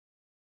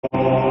The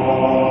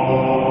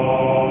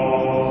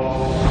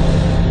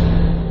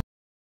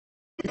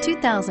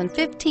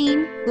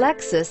 2015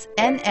 Lexus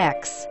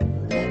NX.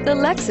 The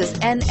Lexus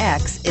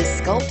NX is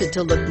sculpted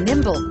to look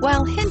nimble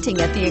while hinting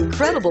at the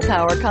incredible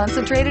power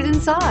concentrated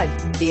inside.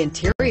 The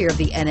interior of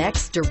the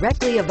NX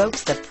directly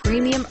evokes the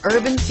premium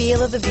urban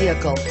feel of the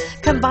vehicle,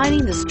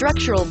 combining the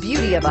structural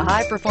beauty of a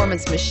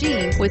high-performance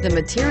machine with a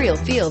material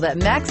feel that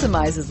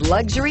maximizes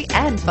luxury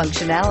and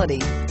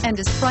functionality, and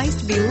is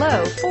priced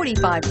below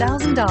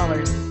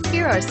 $45,000.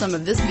 Here are some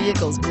of this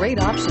vehicle's great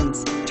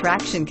options: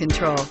 traction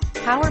control,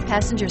 power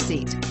passenger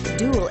seat,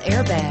 dual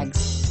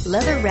airbags,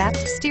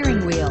 leather-wrapped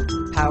steering wheel,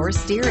 power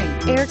steering,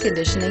 air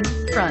conditioning,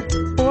 front,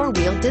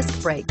 four-wheel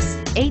disc brakes,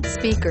 8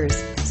 speakers,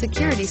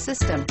 security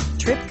system,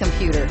 trip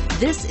computer.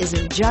 This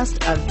isn't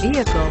just a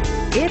vehicle,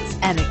 it's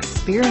an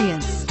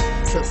experience.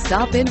 So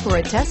stop in for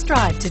a test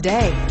drive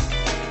today.